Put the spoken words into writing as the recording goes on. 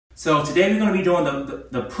So today we're going to be doing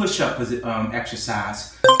the push-up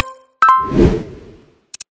exercise.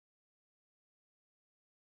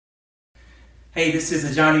 Hey, this is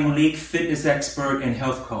Ajani Malik, fitness expert and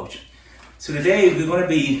health coach. So today we're going to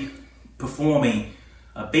be performing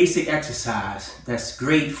a basic exercise that's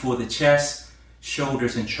great for the chest,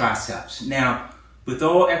 shoulders, and triceps. Now, with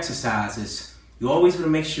all exercises, you always want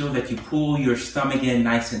to make sure that you pull your stomach in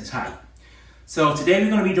nice and tight. So today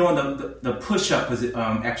we're going to be doing the push-up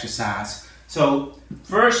exercise. So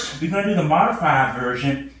first, we're going to do the modified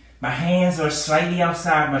version. My hands are slightly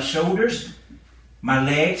outside my shoulders. My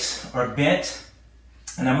legs are bent,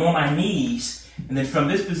 and I'm on my knees. And then from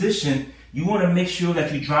this position, you want to make sure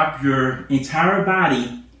that you drop your entire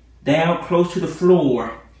body down close to the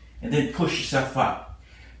floor and then push yourself up.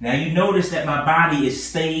 Now you notice that my body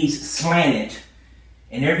stays slanted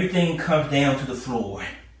and everything comes down to the floor.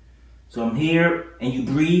 So I'm here, and you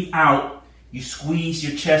breathe out, you squeeze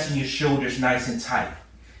your chest and your shoulders nice and tight.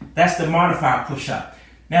 That's the modified push-up.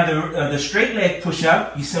 Now the straight leg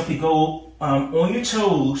push-up, you simply go on your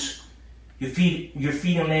toes, your feet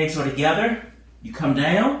and legs are together, you come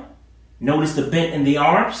down, notice the bend in the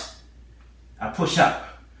arms, I push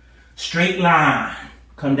up. Straight line,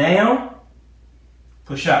 come down,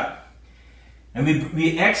 push up. And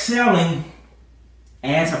we're exhaling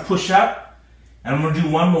as I push up, and I'm going to do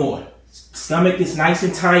one more. Stomach is nice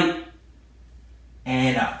and tight,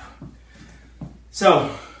 and up.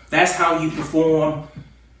 So that's how you perform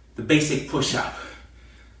the basic push-up.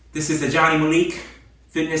 This is Ajani Malik,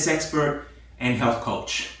 fitness expert and health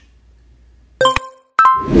coach.